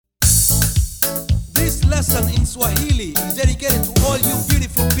lesson in Swahili dedicated to all you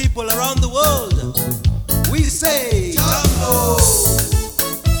beautiful people around the world. We say, Jambo!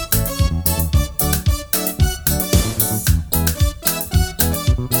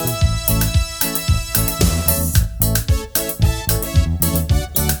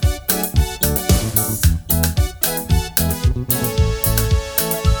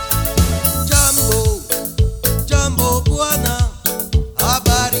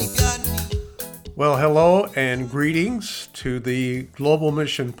 Well, hello and greetings to the Global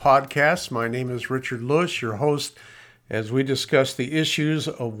Mission Podcast. My name is Richard Lewis, your host, as we discuss the issues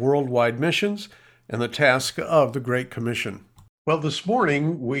of worldwide missions and the task of the Great Commission. Well, this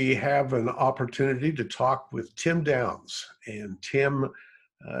morning we have an opportunity to talk with Tim Downs, and Tim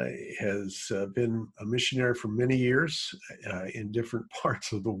has been a missionary for many years in different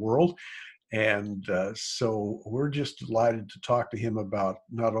parts of the world. And so we're just delighted to talk to him about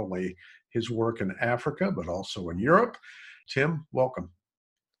not only his work in Africa, but also in Europe. Tim, welcome.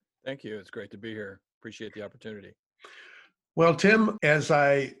 Thank you. It's great to be here. Appreciate the opportunity. Well, Tim, as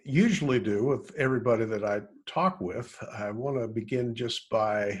I usually do with everybody that I talk with, I want to begin just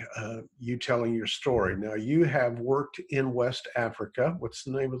by you telling your story. Now, you have worked in West Africa. What's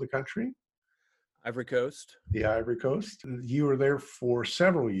the name of the country? Ivory Coast. The Ivory Coast. You were there for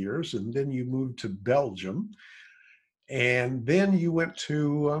several years, and then you moved to Belgium. And then you went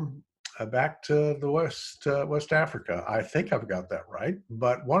to back to the West Africa. I think I've got that right.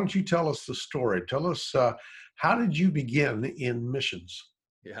 But why don't you tell us the story? Tell us, how did you begin in missions?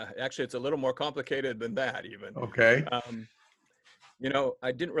 Yeah, actually, it's a little more complicated than that even. Okay.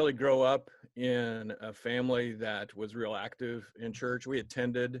 I didn't really grow up in a family that was real active in church. We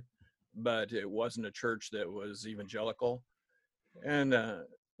attended, but it wasn't a church that was evangelical. And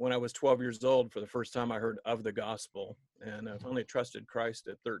when I was 12 years old, for the first time, I heard of the gospel, and I only trusted Christ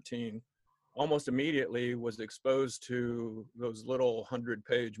at 13. Almost immediately was exposed to those little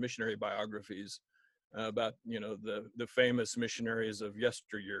 100-page missionary biographies about, the famous missionaries of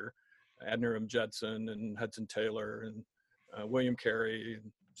yesteryear, Adoniram Judson and Hudson Taylor and William Carey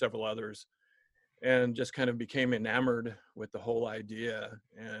and several others, and just kind of became enamored with the whole idea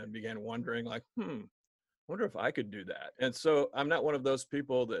and began wondering, wonder if I could do that. And so I'm not one of those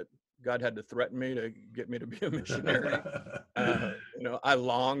people that God had to threaten me to get me to be a missionary. I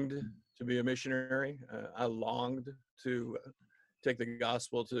longed to be a missionary. I longed to take the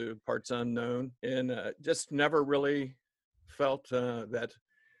gospel to parts unknown, and just never really felt that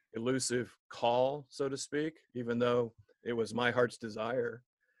elusive call, so to speak, even though it was my heart's desire.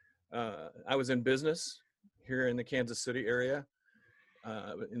 I was in business here in the Kansas City area,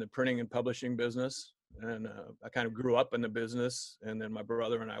 in the printing and publishing business. And I kind of grew up in the business, and then my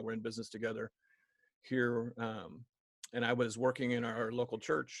brother and I were in business together here. And I was working in our local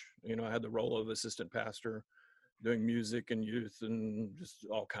church. I had the role of assistant pastor, doing music and youth and just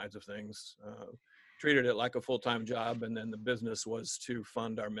all kinds of things. Treated it like a full-time job, and then the business was to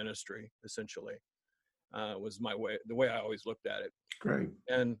fund our ministry, essentially. Was my way, the way I always looked at it. Great.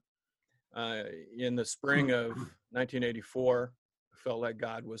 And in the spring of 1984, I felt like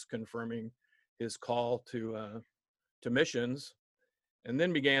God was confirming his call to missions, and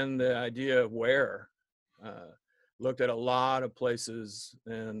then began the idea of where. Looked at a lot of places,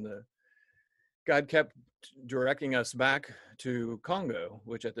 and God kept directing us back to Congo,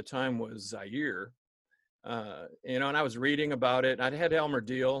 which at the time was Zaire. And I was reading about it. I'd had Elmer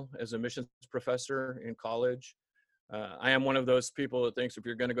Deal as a missions professor in college. I am one of those people that thinks if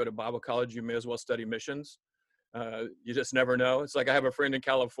you're going to go to Bible college, you may as well study missions. You just never know. It's like I have a friend in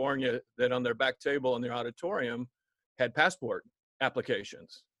California that on their back table in their auditorium had passport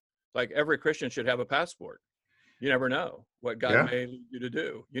applications. Like every Christian should have a passport. You never know what God may lead you to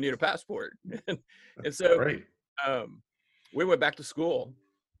do. You need a passport. and so we went back to school.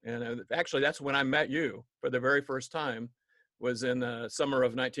 And actually, that's when I met you for the very first time, was in the summer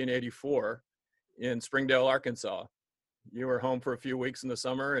of 1984 in Springdale, Arkansas. You were home for a few weeks in the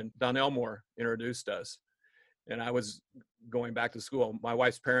summer, and Don Elmore introduced us. And I was going back to school. My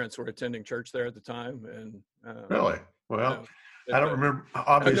wife's parents were attending church there at the time. And really? Well, I don't remember.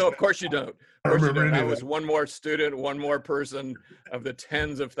 Obviously, no, of course you don't. Of course you don't. I was that. one more student, one more person of the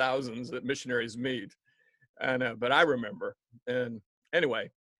tens of thousands that missionaries meet. And but I remember. And anyway,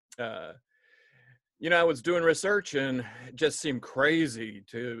 I was doing research, and it just seemed crazy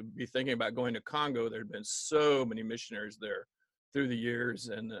to be thinking about going to Congo. There had been so many missionaries there through the years,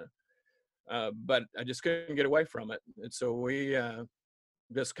 and but I just couldn't get away from it. And so we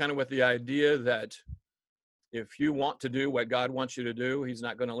just kind of with the idea that if you want to do what God wants you to do, he's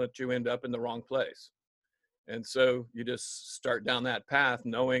not going to let you end up in the wrong place. And so you just start down that path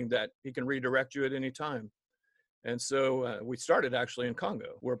knowing that he can redirect you at any time. And so we started actually in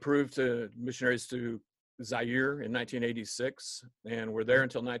Congo. We're approved to missionaries to Zaire in 1986, and we're there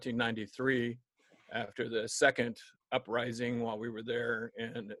until 1993 after the second uprising while we were there,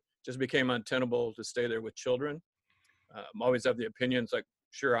 and it just became untenable to stay there with children. I'm always of the opinions like,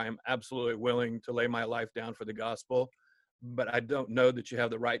 sure, I am absolutely willing to lay my life down for the gospel, but I don't know that you have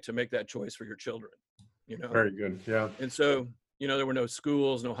the right to make that choice for your children, you know? Very good. Yeah. And so, you know, there were no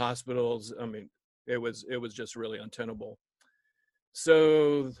schools, no hospitals. I mean, it was just really untenable.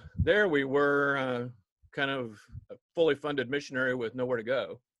 So there we were, kind of a fully funded missionary with nowhere to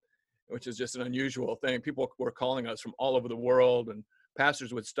go, which is just an unusual thing. People were calling us from all over the world, and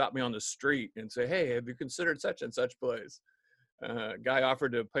pastors would stop me on the street and say, "Hey, have you considered such and such place?" Guy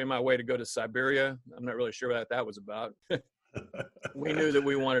offered to pay my way to go to Siberia. I'm not really sure what that was about. We knew that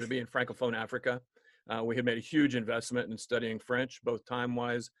we wanted to be in Francophone Africa. We had made a huge investment in studying French, both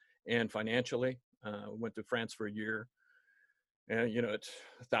time-wise and financially. We went to France for a year, and you know, it's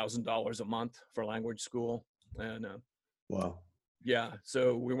 $1,000 a month for language school, and Wow. yeah,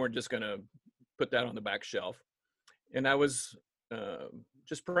 so we weren't just going to put that on the back shelf. And I was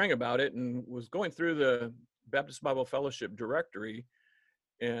just praying about it, and was going through the Baptist Bible Fellowship directory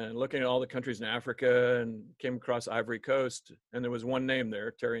and looking at all the countries in Africa, and came across Ivory Coast, and there was one name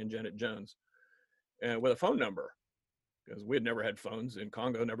there, Terry and Janet Jones, and with a phone number, because we had never had phones in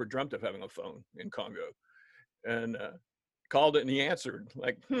Congo, never dreamt of having a phone in Congo, and called it, and he answered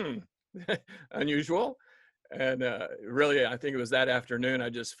like, unusual. And really, I think it was that afternoon, I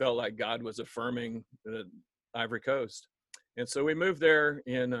just felt like God was affirming the Ivory Coast. And so we moved there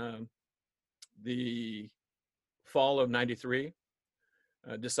in the fall of 93,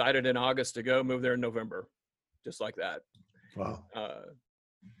 decided in August to go, moved there in November, just like that. Wow.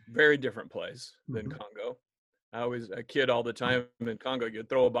 Very different place than Congo. I was a kid all the time in Congo. You'd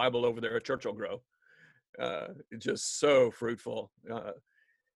throw a Bible over there, a church will grow. It's just so fruitful.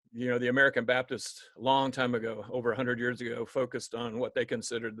 You know, the American Baptists, a long time ago, over 100 years ago, focused on what they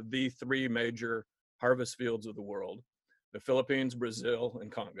considered the three major harvest fields of the world: the Philippines, Brazil,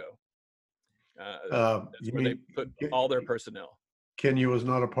 and Congo. That's where they put all their personnel. Kenya was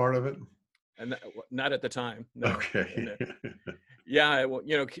not a part of it? And not at the time, no. Okay. Yeah, well,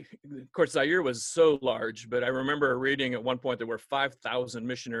 you know, of course, Zaire was so large, but I remember reading at one point there were 5,000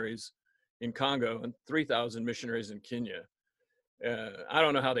 missionaries in Congo and 3,000 missionaries in Kenya. I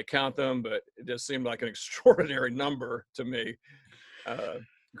don't know how they count them, but it just seemed like an extraordinary number to me.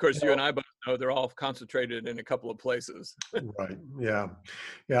 Of course, you and I both know they're all concentrated in a couple of places. Right. Yeah.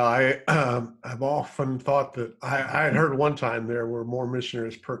 Yeah. I've often thought that I had heard one time there were more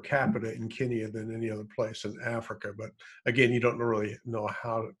missionaries per capita in Kenya than any other place in Africa. But again, you don't really know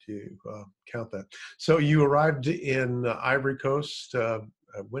how to count that. So you arrived in Ivory Coast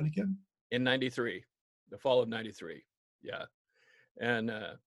when again? In 93, the fall of 93. Yeah. And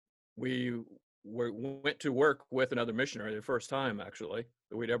we went to work with another missionary, the first time actually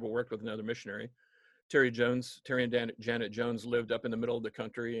that we'd ever worked with another missionary. Terry and Janet Jones lived up in the middle of the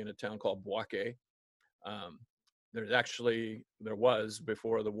country in a town called Bouaké. There was,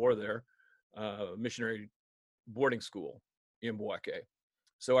 before the war there, a missionary boarding school in Bouaké.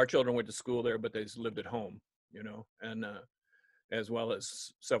 So our children went to school there, but they lived at home, you know, and as well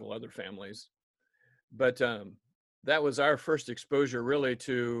as several other families. But that was our first exposure really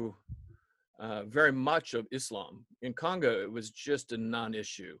to very much of Islam. In Congo, it was just a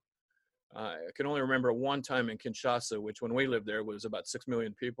non-issue. I can only remember one time in Kinshasa, which when we lived there was about 6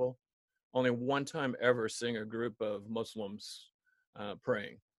 million people, only one time ever seeing a group of Muslims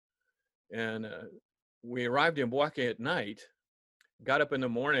praying. And we arrived in Bouaké at night, got up in the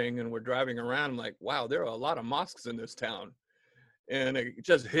morning, and we're driving around. I'm like, wow, there are a lot of mosques in this town. And it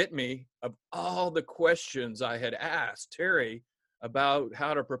just hit me, of all the questions I had asked Terry about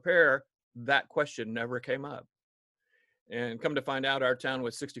how to prepare, that question never came up. And come to find out, our town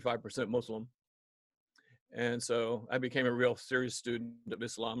was 65% Muslim. And so I became a real serious student of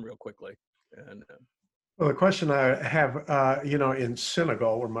Islam real quickly. And well, the question I have, you know, in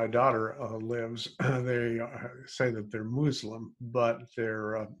Senegal, where my daughter lives, they say that they're Muslim, but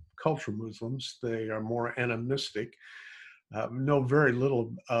they're cultural Muslims. They are more animistic. Know very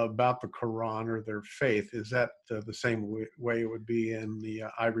little about the Quran or their faith. Is that the same way it would be in the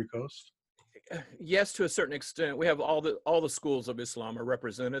Ivory Coast? Yes, to a certain extent. We have all the schools of Islam are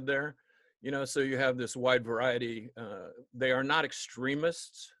represented there. You know, so you have this wide variety. They are not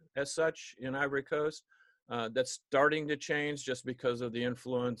extremists as such in Ivory Coast. That's starting to change just because of the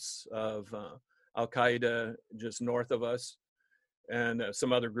influence of Al-Qaeda just north of us, and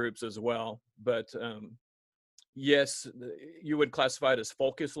some other groups as well. But Yes, you would classify it as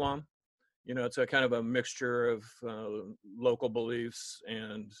folk Islam. You know, it's a kind of a mixture of local beliefs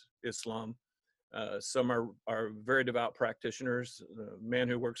and Islam. Some are very devout practitioners. The man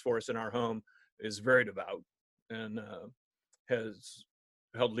who works for us in our home is very devout and has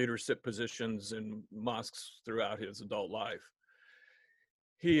held leadership positions in mosques throughout his adult life.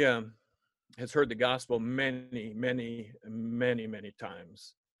 He has heard the gospel many, many, many, many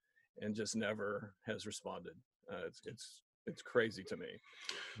times, and just never has responded. It's crazy to me.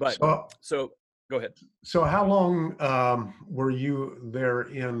 But So, so go ahead. so how long were you there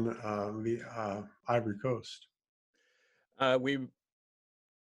in the Ivory Coast? We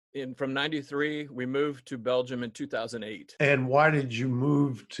from '93 we moved to Belgium in 2008. And why did you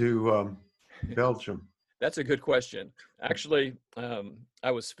move to Belgium? That's a good question. Actually,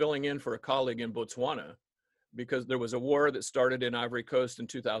 I was filling in for a colleague in Botswana because there was a war that started in Ivory Coast in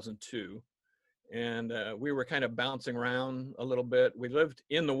 2002. And we were kind of bouncing around a little bit. We lived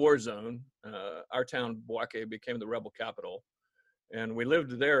in the war zone. Our town, Bouaké, became the rebel capital. And we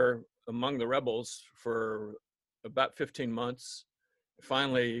lived there among the rebels for about 15 months.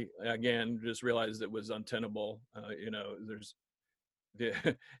 Finally, again, just realized it was untenable. It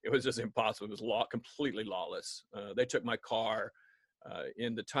was just impossible. It was completely lawless. They took my car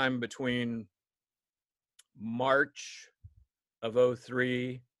in the time between March of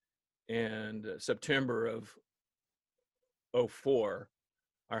 '03 and September of '04.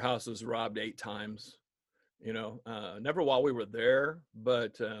 Our house was robbed 8 times. Never while we were there,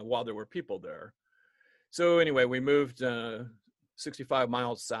 but while there were people there. So anyway, we moved 65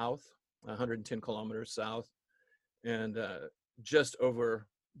 miles south, 110 kilometers south, and just over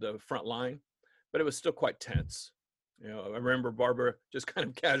the front line, but it was still quite tense. I remember Barbara just kind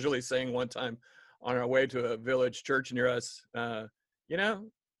of casually saying one time on our way to a village church near us, I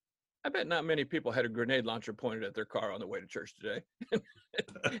bet not many people had a grenade launcher pointed at their car on the way to church today.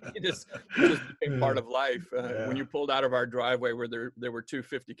 it just became part of life. When you pulled out of our driveway where there were 2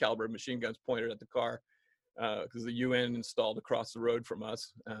 50 caliber machine guns pointed at the car, because the UN installed across the road from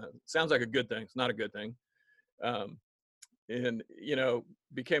us. Sounds like a good thing. It's not a good thing. And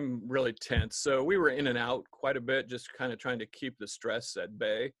became really tense. So we were in and out quite a bit, just kind of trying to keep the stress at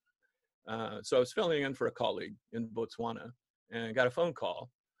bay. So I was filling in for a colleague in Botswana and got a phone call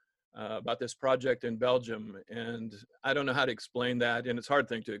about this project in Belgium. And I don't know how to explain that. And it's a hard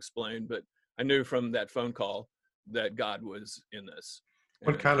thing to explain, but I knew from that phone call that God was in this.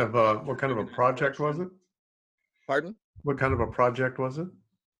 What kind of a project was it? Pardon? What kind of a project was it?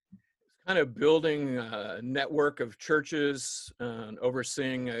 Kind of building a network of churches and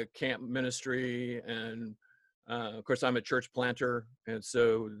overseeing a camp ministry. And of course, I'm a church planter. And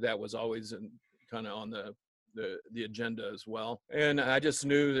so that was always kind of on the agenda as well. And I just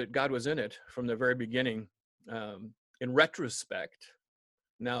knew that God was in it from the very beginning. In retrospect,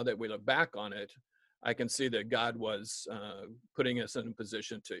 now that we look back on it, I can see that God was putting us in a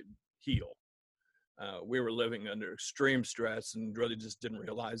position to heal. We were living under extreme stress and really just didn't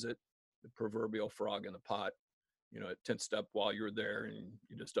realize it. The proverbial frog in the pot, it tensed up while you were there and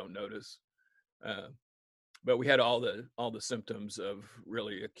you just don't notice. But we had all the symptoms of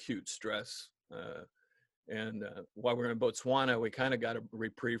really acute stress. And while we were in Botswana, we kind of got a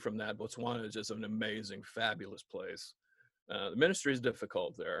reprieve from that. Botswana is just an amazing, fabulous place. The ministry is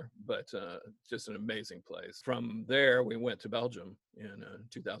difficult there, but just an amazing place. From there, we went to Belgium in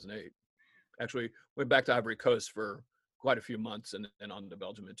 2008. Actually, went back to Ivory Coast for quite a few months and then on to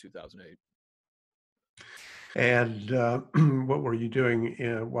Belgium in 2008. And what were you doing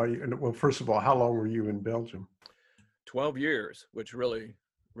well, first of all, how long were you in Belgium? 12 years, which really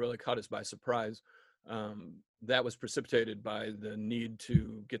caught us by surprise. That was precipitated by the need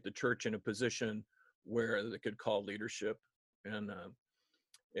to get the church in a position where they could call leadership. And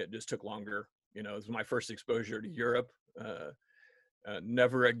it just took longer. It was my first exposure to Europe.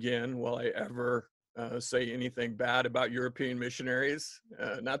 Never again will I ever say anything bad about European missionaries.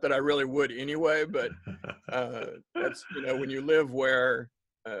 Not that I really would anyway, but that's, when you live where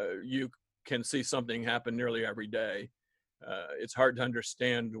you can see something happen nearly every day, it's hard to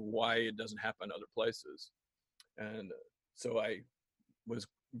understand why it doesn't happen other places. And so I was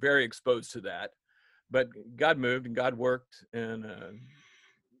very exposed to that. But God moved and God worked, and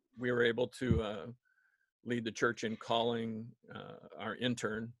we were able to lead the church in calling our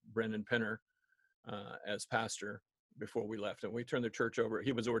intern, Brendan Penner, as pastor before we left. And we turned the church over.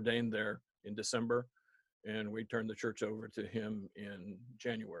 He was ordained there in December, and we turned the church over to him in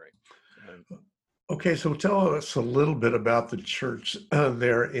January. Okay, so tell us a little bit about the church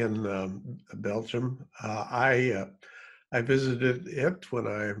there in Belgium. I visited it when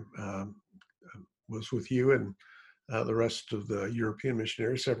I was with you and the rest of the European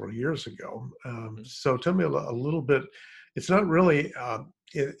missionaries several years ago. Mhm. So tell me a little bit. It's not really.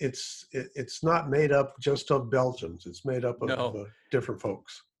 It's not made up just of Belgians. It's made up of No, different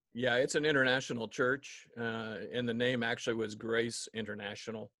folks. yeah, it's an international church, and the name actually was Grace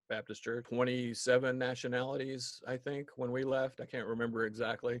International Baptist Church. 27 nationalities, I think, when we left. I can't remember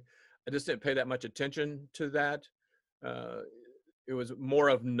exactly. I just didn't pay that much attention to that. Uh, it was more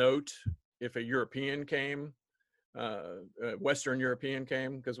of note if a European came, Western European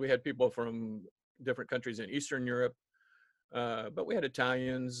came, because we had people from different countries in Eastern Europe, but we had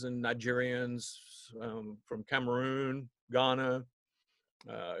Italians and Nigerians from Cameroon, Ghana,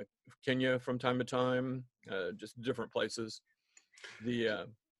 uh, Kenya from time to time, just different places. The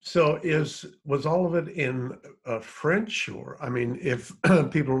So was all of it in French, or I mean, if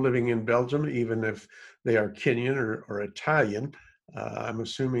people are living in Belgium, even if they are Kenyan or Italian, I'm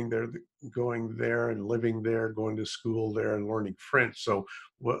assuming they're going there and living there, going to school there and learning French. So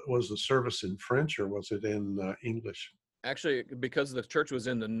what was the service in French or was it in English? Actually, because the church was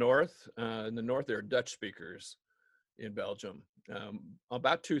in the north there are Dutch speakers in Belgium.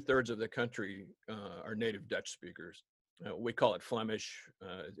 About 2/3 of the country are native Dutch speakers. We call it Flemish.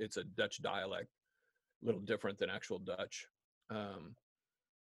 It's a Dutch dialect, a little different than actual Dutch. Um,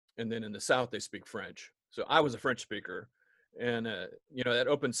 and then in the south they speak French. So I was a French speaker, and that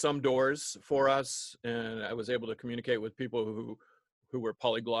opened some doors for us, and I was able to communicate with people who were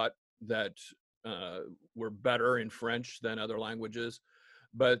polyglot that uh, were better in French than other languages.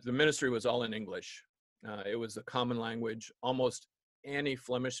 But the ministry was all in English. It was the common language. Almost any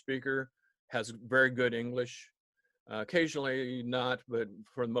Flemish speaker has very good English. Occasionally not, but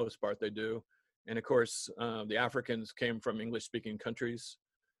for the most part they do. And of course, the Africans came from English-speaking countries,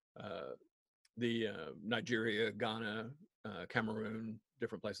 uh, the Nigeria, Ghana, Cameroon,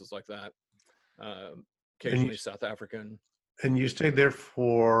 different places like that. And you Occasionally South African. and you stayed there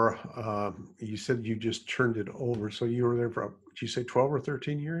for you said you just turned it over. So you were there for did you say 12 or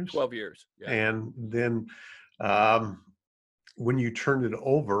 13 years? 12 years, yeah. And then um, when you turned it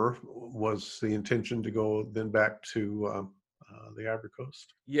over, was the intention to go then back to the Ivory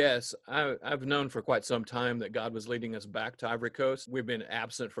Coast? Yes, I've known for quite some time that God was leading us back to Ivory Coast. We've been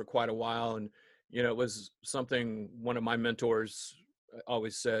absent for quite a while, and it was something one of my mentors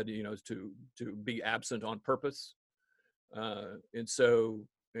always said, to be absent on purpose, and so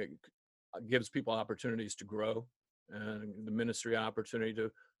it gives people opportunities to grow, and the ministry opportunity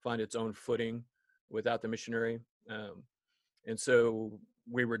to find its own footing without the missionary. And so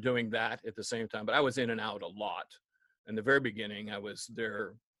we were doing that at the same time, but I was in and out a lot. In the very beginning, I was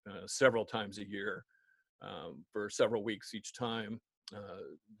there several times a year for several weeks each time.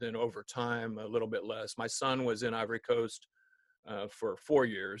 Then over time, a little bit less. My son was in Ivory Coast for 4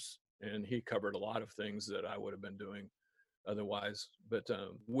 years, and he covered a lot of things that I would have been doing otherwise. But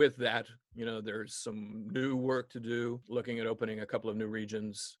with that, there's some new work to do, looking at opening a couple of new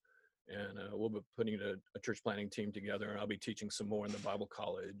regions. And we'll be putting a church planning team together. I'll be teaching some more in the Bible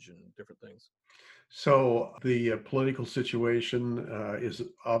college and different things. So the political situation is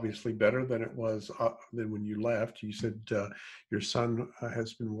obviously better than it was than when you left. You said your son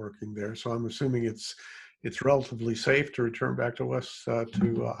has been working there, so I'm assuming it's relatively safe to return back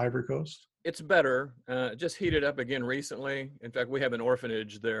to Ivory Coast. It's better. Just heated up again recently. In fact, we have an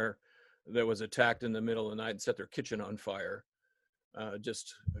orphanage there that was attacked in the middle of the night and set their kitchen on fire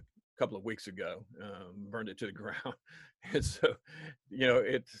just a couple of weeks ago, burned it to the ground. And so,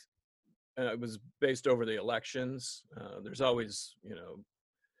 it was based over the elections. There's always,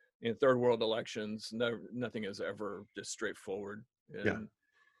 in third world elections, nothing is ever just straightforward. And Yeah.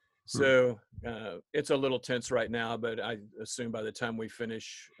 so it's a little tense right now, but I assume by the time we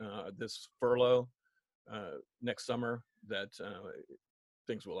finish this furlough next summer that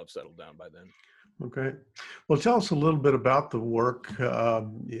things will have settled down by then. Okay. Well, tell us a little bit about the work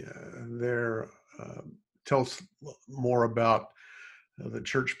there. Tell us more about the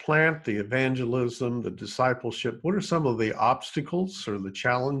church plant, the evangelism, the discipleship. What are some of the obstacles or the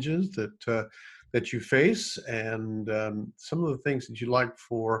challenges that you face, and some of the things that you'd like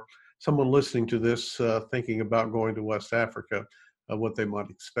for someone listening to this thinking about going to West Africa, what they might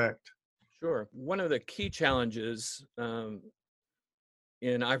expect? Sure. One of the key challenges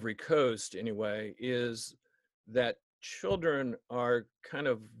in Ivory Coast, anyway, is that children are kind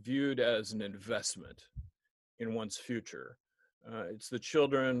of viewed as an investment in one's future. It's the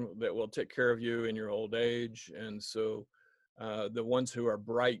children that will take care of you in your old age. And so the ones who are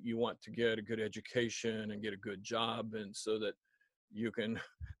bright, you want to get a good education and get a good job, and so that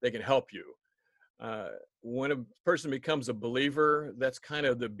they can help you. When a person becomes a believer, that's kind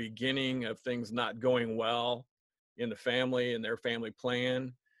of the beginning of things not going well in the family and their family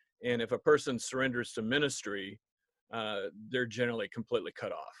plan. And if a person surrenders to ministry, they're generally completely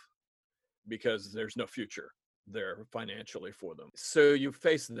cut off because there's no future there financially for them. So you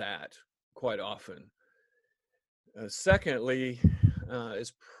face that quite often. Secondly,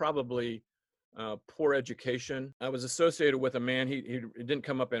 is probably poor education. I was associated with a man, he didn't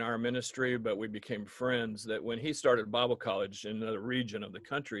come up in our ministry, but we became friends, that when he started Bible college in another region of the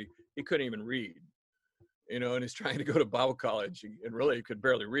country, he couldn't even read, and he's trying to go to Bible college and really he could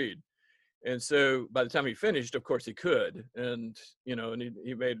barely read. And so by the time he finished, of course he could. And, and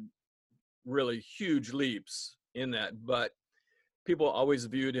he made really huge leaps in that, but people always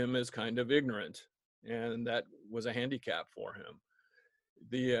viewed him as kind of ignorant, and that was a handicap for him.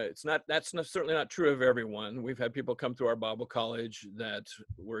 That's certainly not true of everyone. We've had people come through our Bible college that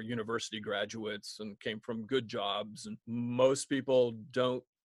were university graduates and came from good jobs, and most people don't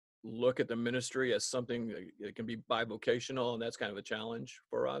look at the ministry as something that can be bivocational, and that's kind of a challenge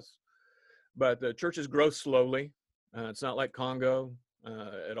for us. But the churches grow slowly. It's not like Congo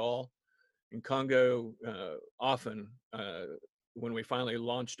at all. In Congo, often when we finally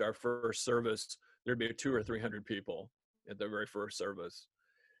launched our first service, there'd be 200 or 300 people at the very first service.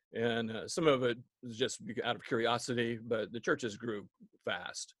 And some of it was just out of curiosity, but the churches grew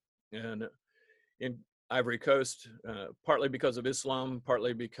fast. And in Ivory Coast, partly because of Islam,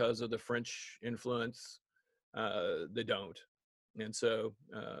 partly because of the French influence, they don't. And so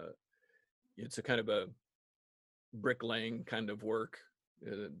it's a kind of a bricklaying kind of work.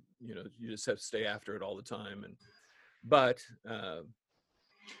 You just have to stay after it all the time. But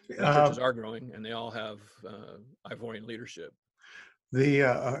the churches are growing, and they all have Ivorian leadership.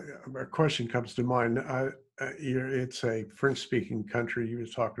 A question comes to mind. It's a French-speaking country. You were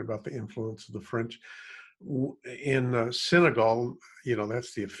talking about the influence of the French. In Senegal,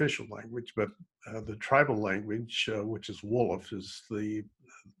 that's the official language, but the tribal language, which is Wolof, is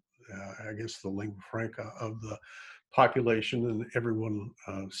I guess the lingua franca of the population, and everyone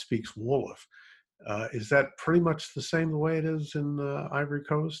speaks Wolof. Is that pretty much the same the way it is in Ivory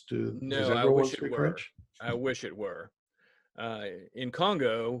Coast? Does No, I everyone wish it speak were. French? I wish it were. In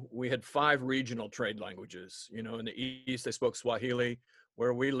Congo, we had 5 regional trade languages. In the east, they spoke Swahili.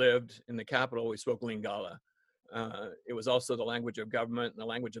 Where we lived in the capital, we spoke Lingala. It was also the language of government and the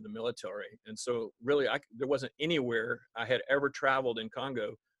language of the military. And so really, there wasn't anywhere I had ever traveled in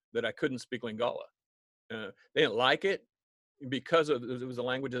Congo that I couldn't speak Lingala. They didn't like it because it was the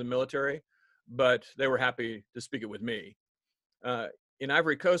language of the military, but they were happy to speak it with me. In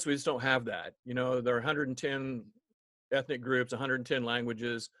Ivory Coast, we just don't have that. There are 110 ethnic groups, 110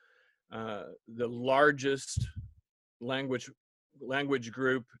 languages. The largest language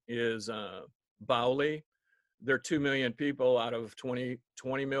group is Baoli. There are 2 million people out of 20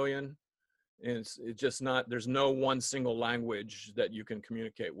 million. And it's just not, there's no one single language that you can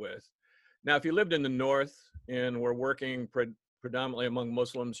communicate with. Now, if you lived in the north and were working predominantly among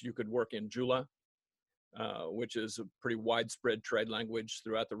Muslims, you could work in Jula, which is a pretty widespread trade language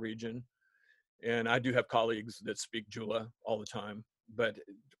throughout the region. And I do have colleagues that speak Jula all the time, but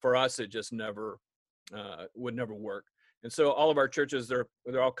for us, it just would never work. And so all of our churches, they're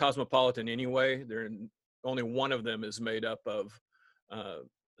all cosmopolitan anyway. Only one of them is made up of a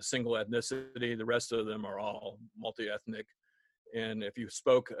single ethnicity. The rest of them are all multi-ethnic. And if you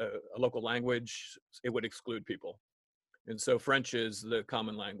spoke a local language, it would exclude people. And so French is the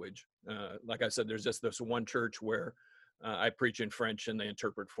common language. Like I said, there's just this one church where I preach in French and they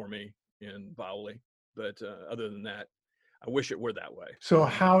interpret for me in Baoli. But other than that, I wish it were that way. So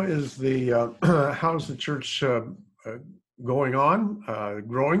how is the church going on,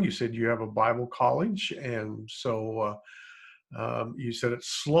 growing? You said you have a Bible college, and so you said it's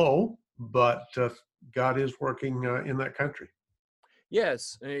slow, but God is working in that country.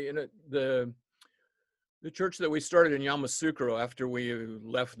 Yes, the church that we started in Yamoussoukro after we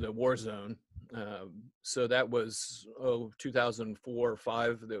left the war zone. So that was 2004 or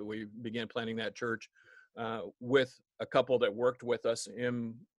 5 that we began planning that church with a couple that worked with us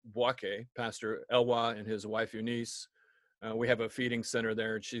in Bouake, Pastor Elwa and his wife Eunice. We have a feeding center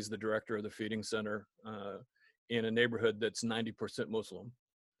there, and she's the director of the feeding center in a neighborhood that's 90% Muslim,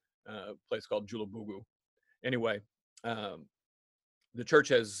 a place called Julabugu. Anyway, the church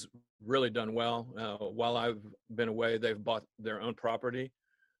has really done well. While I've been away, they've bought their own property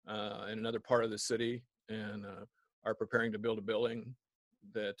in another part of the city and are preparing to build a building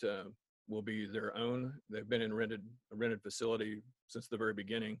that will be their own. They've been in a rented facility since the very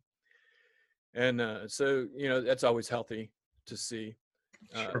beginning. And so, that's always healthy to see.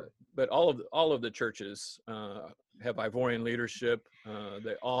 Sure. but all of the churches have Ivorian leadership.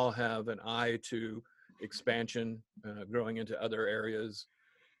 They all have an eye to expansion, growing into other areas.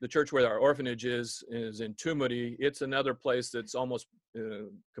 The church where our orphanage is in Tumuri. It's another place that's almost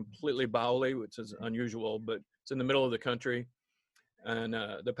completely Baoli, which is unusual, but it's in the middle of the country. And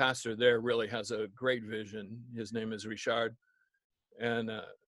the pastor there really has a great vision. His name is Richard, and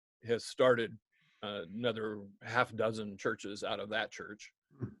has started another half dozen churches out of that church,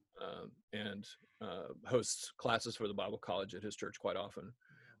 and hosts classes for the Bible College at his church quite often.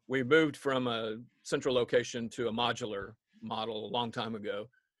 We moved from a central location to a modular model a long time ago.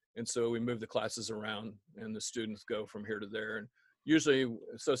 And so we move the classes around, and the students go from here to there, and usually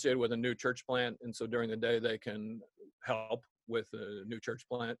associated with a new church plant. And so during the day, they can help with a new church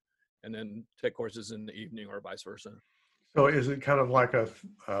plant and then take courses in the evening or vice versa. So is it kind of like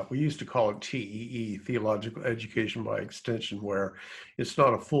we used to call it TEE, Theological Education by Extension, where it's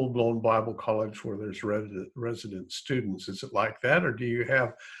not a full-blown Bible college where there's resident students. Is it like that, or do you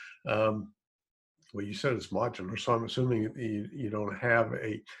have, well, you said it's modular, so I'm assuming you don't have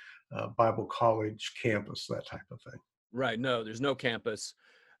a Bible college campus, that type of thing. Right. No, there's no campus.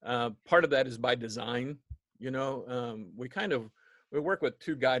 Part of that is by design. We work with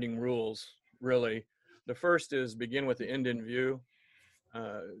two guiding rules, really. The first is begin with the end in view.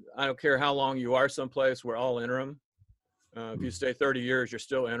 I don't care how long you are someplace, we're all interim. If you stay 30 years, you're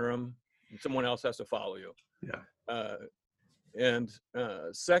still interim, and someone else has to follow you. Yeah. And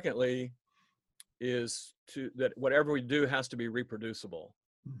secondly, is that whatever we do has to be reproducible.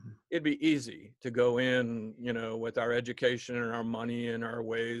 Mm-hmm. It'd be easy to go in, with our education and our money and our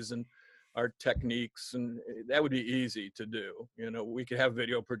ways and our techniques, and that would be easy to do. We could have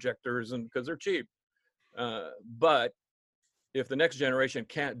video projectors, and because they're cheap. But if the next generation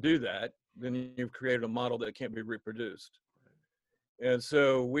can't do that, then you've created a model that can't be reproduced. And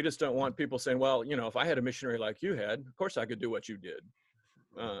so we just don't want people saying, well, if I had a missionary like you had, of course I could do what you did.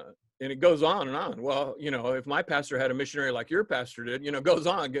 And it goes on and on. Well, if my pastor had a missionary like your pastor did, goes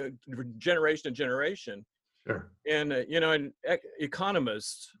on generation to generation. Sure. And, and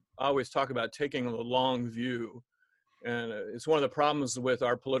economists always talk about taking a long view. And it's one of the problems with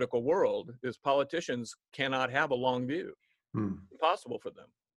our political world is politicians cannot have a long view. Impossible for them.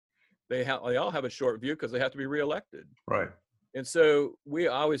 They all have a short view because they have to be reelected. Right. And so we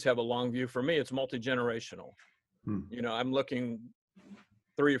always have a long view. For me, it's multi-generational. I'm looking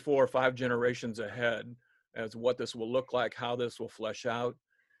 3, 4, 5 generations ahead as what this will look like, how this will flesh out.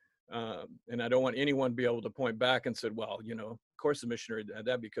 And I don't want anyone to be able to point back and say, well, of course the missionary did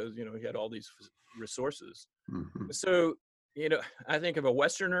that because, he had all these resources. Mm-hmm. So, I think if a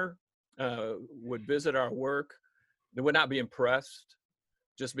Westerner would visit our work, they would not be impressed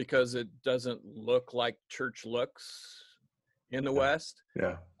just because it doesn't look like church looks in the West.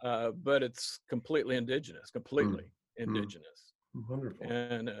 Yeah. But it's completely indigenous. Wonderful.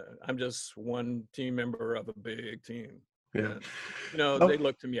 And I'm just one team member of a big team. Yeah. And, they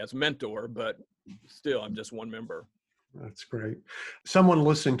look to me as mentor, but still I'm just one member. That's great. Someone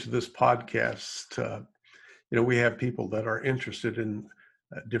listening to this podcast, we have people that are interested in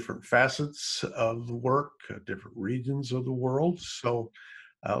different facets of the work, different regions of the world. So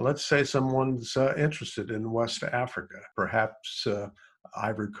let's say someone's interested in West Africa, perhaps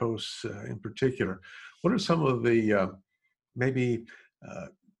Ivory Coast in particular. What are some of the maybe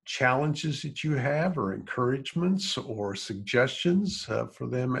challenges that you have, or encouragements or suggestions for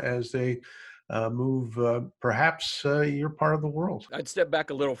them as they move perhaps your part of the world? I'd step back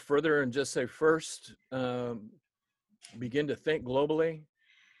a little further and just say first, begin to think globally,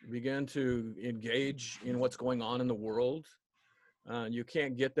 begin to engage in what's going on in the world. You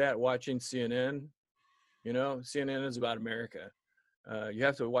can't get that watching CNN. CNN is about America. You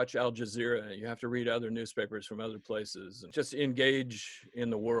have to watch Al Jazeera. You have to read other newspapers from other places. Just engage in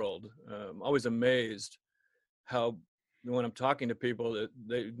the world. I'm always amazed how when I'm talking to people that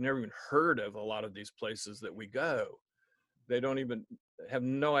they've never even heard of a lot of these places that we go. They don't even have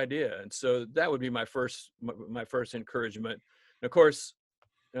no idea. And so that would be my first encouragement. And of course,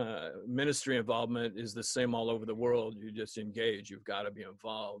 ministry involvement is the same all over the world. You just engage. You've got to be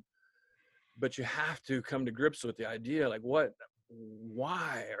involved. But you have to come to grips with the idea, like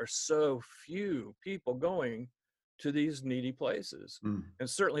why are so few people going to these needy places, and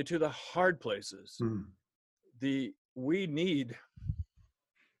certainly to the hard places? We need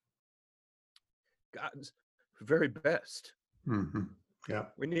God's very best. Mm-hmm. Yeah,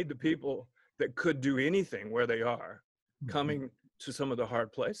 we need the people that could do anything where they are coming to some of the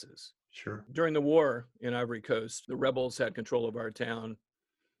hard places. Sure. During the war in Ivory Coast, the rebels had control of our town,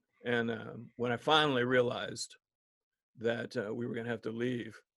 and when I finally realized that we were going to have to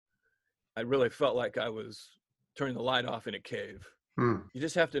leave, I really felt like I was turning the light off in a cave. Hmm. You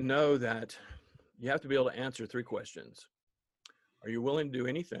just have to know that you have to be able to answer 3 questions. Are you willing to do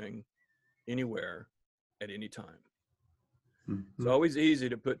anything, anywhere, at any time? It's always easy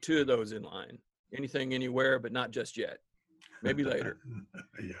to put 2 of those in line. Anything, anywhere, but not just yet. Maybe later.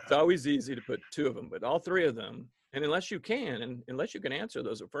 Yeah. It's always easy to put 2 of them, but all 3 of them, and unless you can answer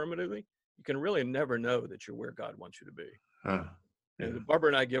those affirmatively, you can really never know that you're where God wants you to be. Yeah. And Barbara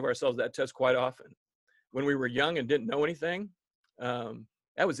and I give ourselves that test quite often. When we were young and didn't know anything,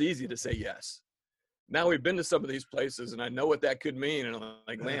 that was easy to say yes. Now we've been to some of these places and I know what that could mean. And I'm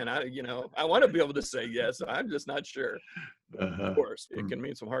like, man, I want to be able to say yes. I'm just not sure. But of course, it can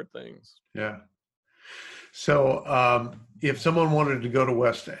mean some hard things. Yeah. So if someone wanted to go to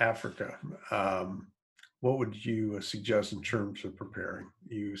West Africa, what would you suggest in terms of preparing?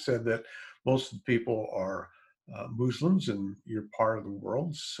 You said that most of the people are Muslims in your part of the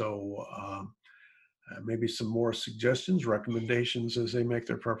world. So maybe some more suggestions, recommendations as they make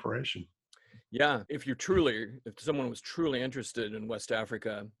their preparation. Yeah, if someone was truly interested in West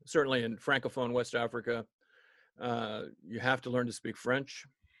Africa, certainly in Francophone West Africa, you have to learn to speak French.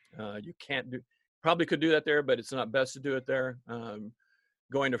 You probably could do that there, but it's not best to do it there.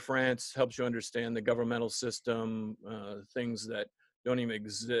 Going to France helps you understand the governmental system, things that don't even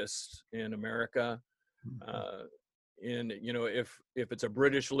exist in America. If it's a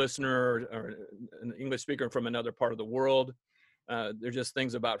British listener or an English speaker from another part of the world, there's just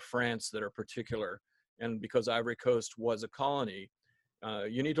things about France that are particular. And because Ivory Coast was a colony,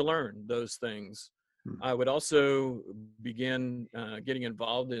 you need to learn those things. I would also begin getting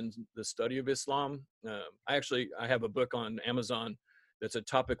involved in the study of Islam. I have a book on Amazon that's a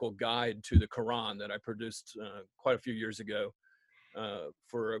topical guide to the Quran that I produced quite a few years ago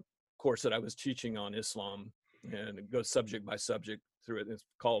for a course that I was teaching on Islam, and it goes subject by subject through it. It's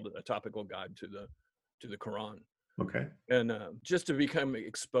called A Topical Guide to the Quran. Okay. And just to become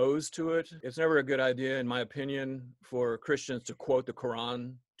exposed to it, it's never a good idea, in my opinion, for Christians to quote the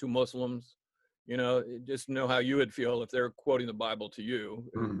Quran to Muslims. Just know how you would feel if they're quoting the Bible to you,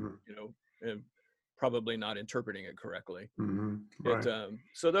 and probably not interpreting it correctly. Right.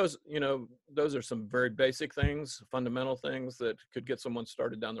 So those are some very basic things, fundamental things that could get someone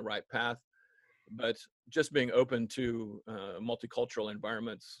started down the right path. But just being open to multicultural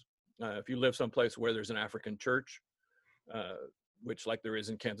environments. If you live someplace where there's an African church, which like there is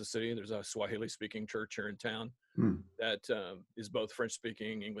in Kansas City, there's a Swahili-speaking church here in town that is both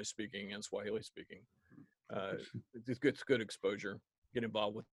French-speaking, English-speaking, and Swahili-speaking. It's good exposure. Get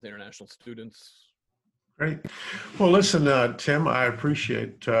involved with international students. Great. Well, listen, Tim, I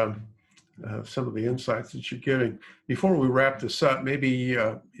appreciate some of the insights that you're giving. Before we wrap this up, maybe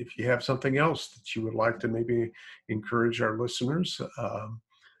if you have something else that you would like to maybe encourage our listeners,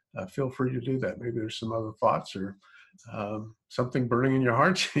 feel free to do that. Maybe there's some other thoughts or something burning in your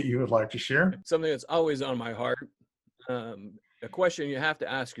heart you would like to share. Something that's always on my heart. A question you have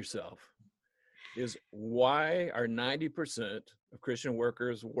to ask yourself is, why are 90% of Christian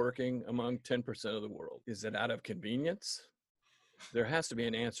workers working among 10% of the world? Is it out of convenience? There has to be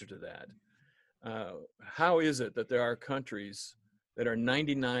an answer to that. How is it that there are countries that are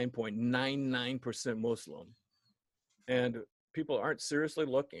 99.99% Muslim and people aren't seriously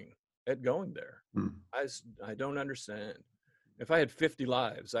looking at going there? I don't understand. If I had 50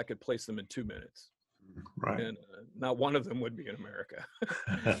 lives, I could place them in 2 minutes. Right. And not one of them would be in America.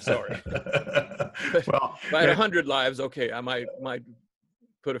 Sorry. Well, if I had 100 lives, okay, I might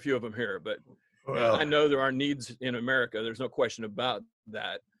put a few of them here. But I know there are needs in America. There's no question about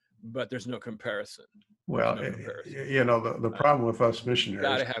that. But there's no comparison. Well, the problem with us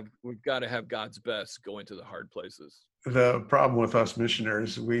missionaries, we've got to have God's best going to the hard places. The problem with us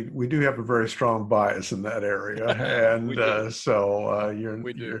missionaries, we do have a very strong bias in that area, and so you're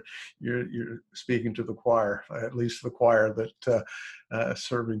speaking to the choir, at least the choir that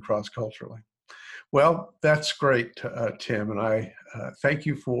serving cross culturally. Well, that's great, Tim, and I thank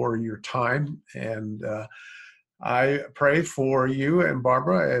you for your time, and I pray for you and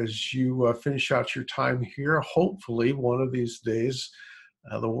Barbara as you finish out your time here. Hopefully, one of these days,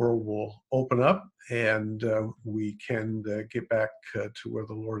 the world will open up and we can get back to where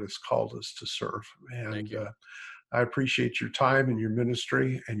the Lord has called us to serve. And Thank you. I appreciate your time and your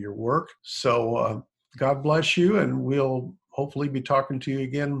ministry and your work. So God bless you, and we'll hopefully be talking to you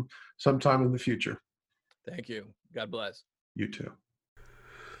again sometime in the future. Thank you. God bless. You too.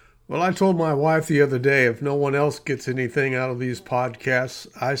 Well, I told my wife the other day, if no one else gets anything out of these podcasts,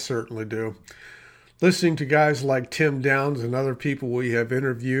 I certainly do. Listening to guys like Tim Downs and other people we have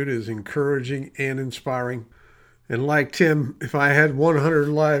interviewed is encouraging and inspiring. And like Tim, if I had 100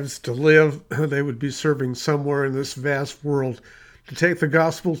 lives to live, they would be serving somewhere in this vast world to take the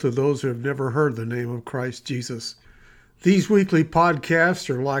gospel to those who have never heard the name of Christ Jesus. These weekly podcasts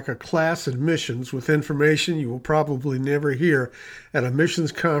are like a class in missions with information you will probably never hear at a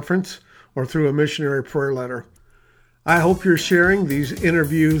missions conference or through a missionary prayer letter. I hope you're sharing these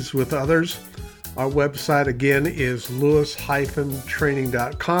interviews with others. Our website again is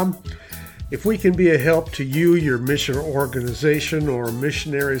lewis-training.com. If we can be a help to you, your mission organization, or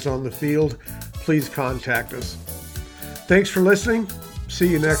missionaries on the field, please contact us. Thanks for listening. See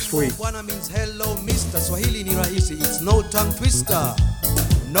you next week. Bwana means hello, Mr. Swahili ni rahisi. It's no tongue twister.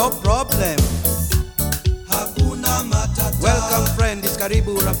 No problem. Hakuna matata. Welcome friend, it's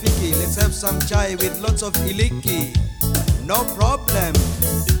karibu rafiki. Let's have some chai with lots of iliki. No problem.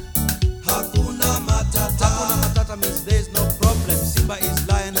 Hakuna matata. Hakuna matata means there's no problem. Simba is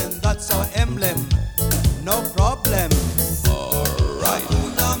lion and that's our emblem. No problem. Alright.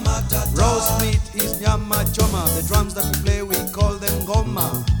 Hakuna matata. Roast meat is nyama choma. The drums that we play, we call them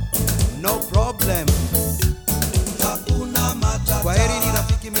ngoma. No problem. Hakuna matata. Kwaherini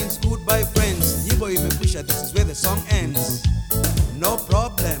rafiki means goodbye friends. Nyimbo imekwisha, this is where the song ends. No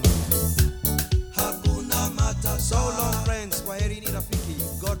problem. Hakuna matata. So long friends, kwaherini rafiki.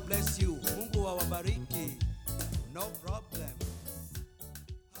 God bless you. Mungu awabariki. No problem.